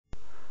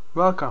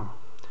Welcome.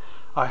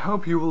 I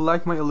hope you will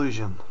like my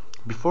illusion.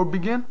 Before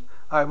begin,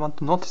 I want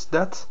to notice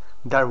that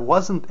there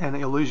wasn't an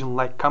illusion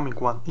like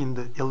comic one in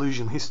the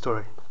illusion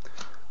history.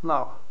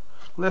 Now,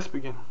 let's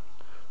begin.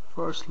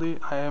 Firstly,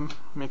 I am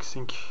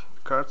mixing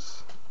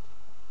cards.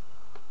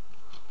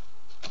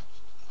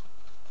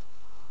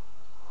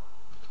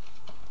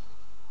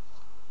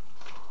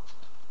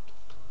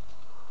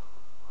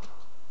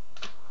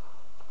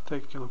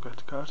 Take a look at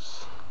the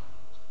cards.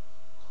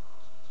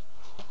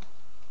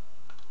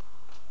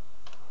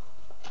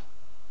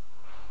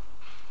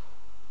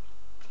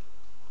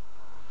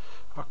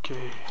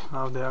 Okay,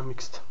 now they are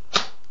mixed.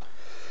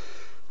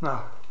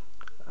 Now,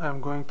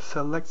 I'm going to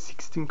select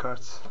 16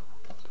 cards.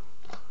 7,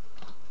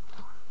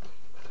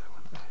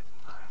 8,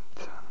 9, 10,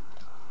 11,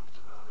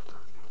 12,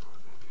 13,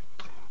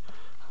 14,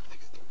 15,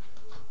 16.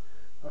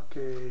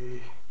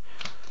 Okay,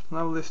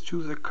 now let's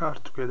choose a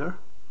card together.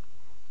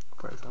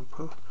 For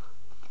example,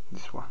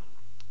 this one.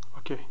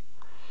 Okay,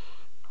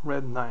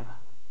 red 9.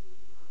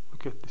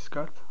 Look at this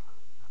card.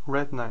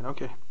 Red 9.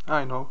 Okay,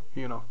 I know,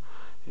 you know.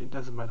 It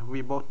doesn't matter,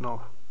 we both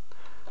know.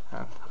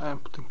 And I am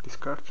putting this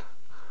card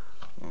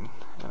in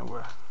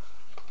anywhere.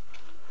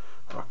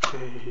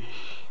 Okay,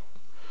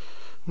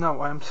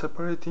 now I am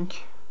separating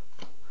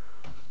the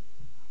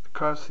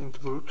cards into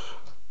groups.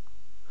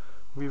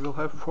 We will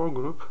have 4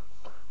 groups,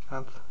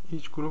 and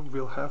each group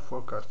will have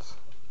 4 cards.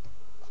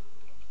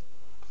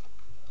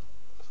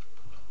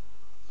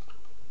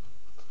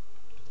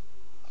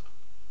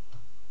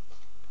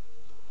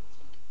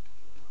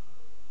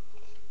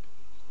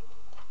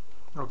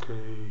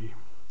 Okay,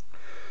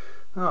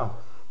 now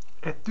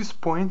at this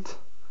point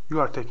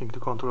you are taking the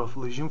control of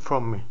illusion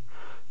from me.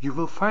 You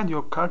will find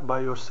your card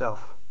by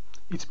yourself.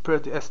 It's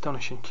pretty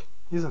astonishing,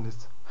 isn't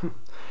it?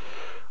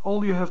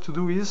 All you have to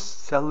do is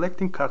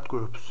selecting card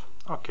groups.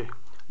 Okay,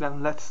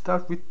 then let's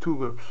start with 2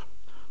 groups.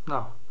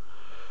 Now,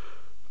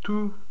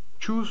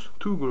 choose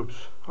 2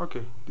 groups.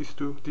 Okay, these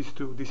two, these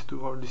two, these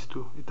two, or these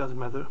two, it doesn't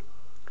matter.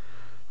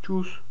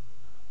 Choose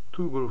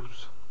 2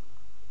 groups.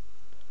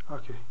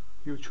 Okay,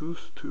 you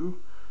choose 2,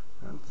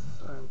 and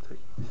I'm taking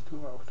these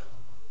 2 out.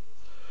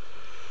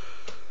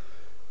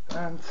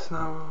 And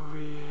now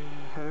we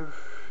have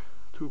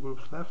 2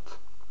 groups left.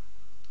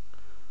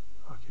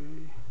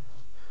 Okay,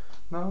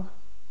 now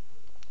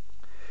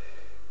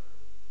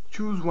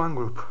choose 1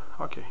 group.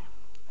 Okay,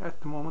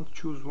 at the moment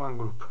choose 1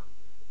 group.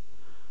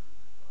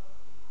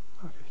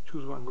 Okay,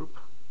 choose 1 group.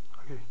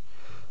 Okay,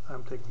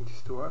 I'm taking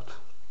these 2 out,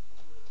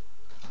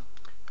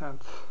 and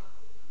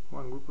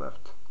 1 group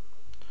left.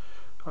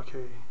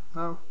 Okay,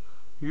 now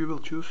you will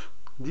choose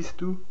these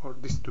 2 or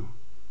these 2.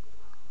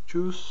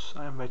 Choose.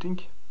 I am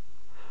waiting.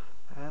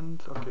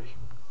 And okay,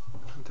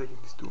 I'm taking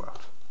these 2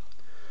 out.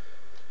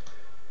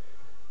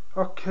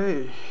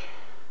 Okay,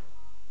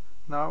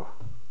 now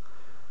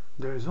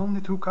there is only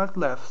 2 cards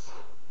left.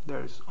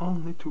 There is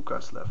only 2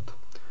 cards left.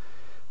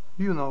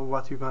 You know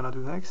what you're gonna do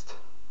next.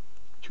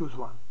 Choose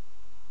 1.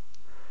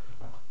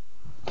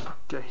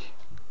 Okay,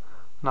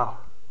 now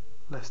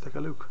let's take a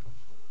look.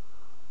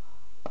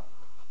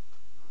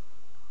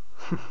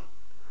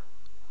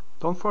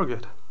 Don't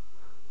forget,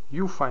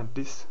 you find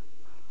this.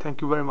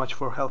 Thank you very much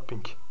for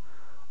helping,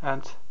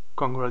 and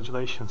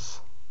congratulations.